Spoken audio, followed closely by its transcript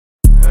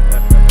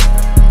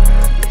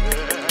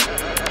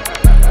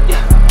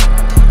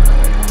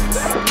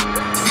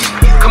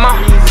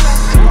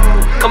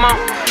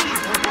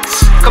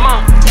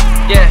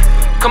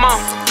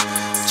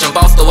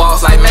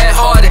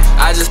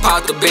I just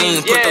popped the bean,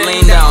 put the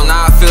lean down,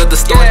 now I feel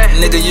distorted.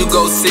 Nigga, you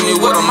go see me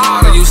with a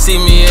model, you see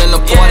me in the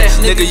party.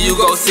 Nigga, you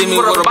go see me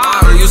with a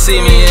bottle, you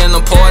see me in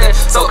the party.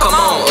 So come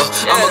on,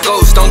 I'm a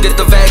ghost, don't get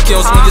the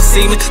vacuums when you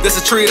see me. This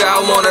a tree that I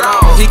want it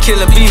all. He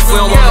killing beef,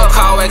 we don't want no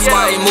call. X,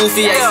 Y, he move,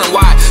 he asking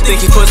why. Think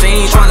he pussy,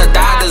 he ain't tryna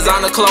die.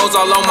 Designer clothes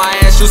all on my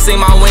ass, you see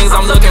my wings,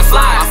 I'm looking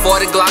fly. I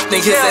 40 Glock,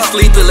 think his that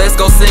sleepy, let's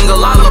go sing a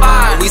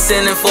lullaby. We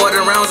sending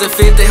 40 rounds and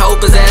 50,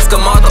 hope his ass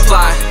can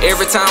multiply.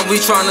 Every time we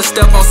tryna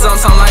step on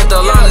something like the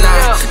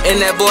alumni. And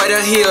that boy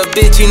that he a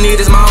bitch, he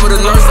need his mama to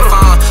nurse him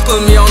fine.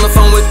 Put me on the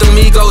phone with the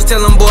Migos, tell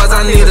them boys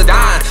I need a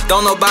dime.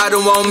 Don't nobody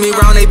want me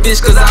round they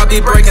bitch, cause I be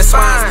breaking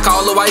spines.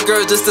 Call a white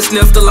girl just to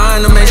sniff the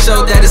line to make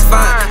sure that it's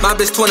fine. My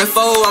bitch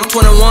 24, I'm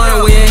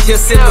 21, we in here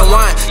sipping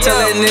wine. Tell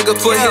that nigga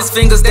put his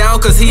fingers down,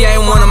 cause he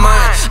ain't one of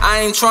mine.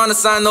 I ain't tryna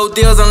sign no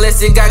deals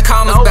unless it got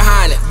commas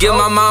behind it. Give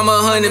my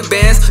mama 100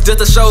 bands just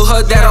to show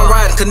her that I'm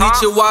riding.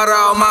 Konnichiwa water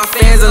all my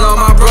fans and all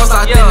my bros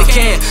out in the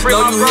can.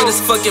 Know you hear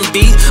this fucking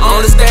beat,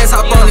 on the stats,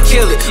 hop on to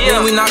kill it.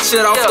 When we knock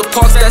shit off the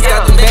parks, that's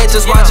got them bad,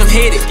 just watch him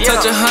hit it.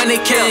 Touch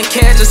 100K in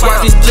cash, just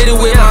watch me split it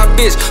with my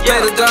bitch. Play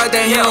the God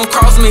that he don't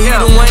cross me, he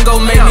the one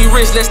gon' make me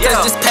rich. Let's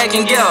test this pack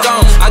and get it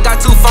gone. I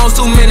got 2 phones,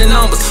 too many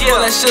numbers. Pull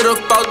that shit up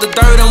out the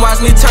dirt and watch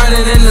me turn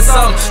it into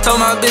something.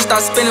 Told my bitch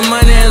stop spending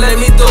money and let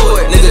me do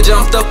it. Nigga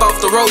jumped up off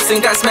the ropes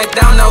and got smacked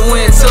down, I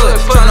went to it.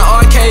 Tryna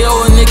RKO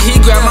a nigga, he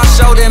grabbed my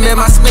shoulder and made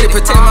my spit it.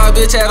 Protect my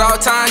bitch at all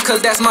times,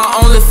 cause that's my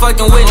only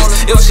fucking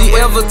witness. If she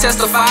ever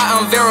testify,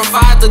 I'm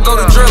verified to go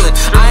to drilling.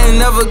 I ain't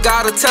never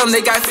gotta tell them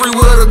they got free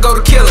will to go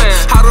to killing.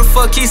 How the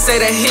fuck he say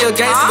that he a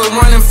gangster but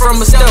running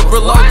from a step?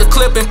 Reload the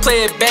clip and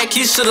play it back,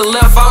 he should've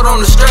left out on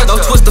the stretch.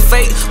 Don't twist the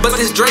fate, but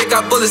this Drake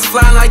got bullets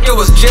flying like it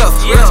was Jeff.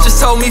 Rich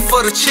just told me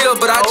for the chill,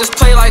 but I just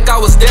play like I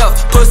was deaf.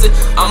 Pussy,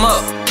 I'm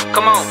up.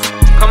 Come on,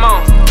 come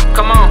on,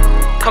 come on,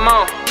 come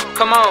on,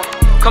 come on,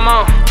 come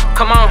on,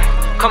 come on,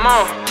 come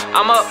on.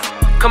 I'm up.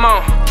 Come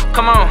on,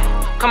 come on,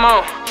 come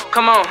on,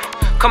 come on,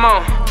 come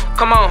on,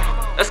 come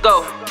on. Let's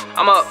go.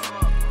 I'm up.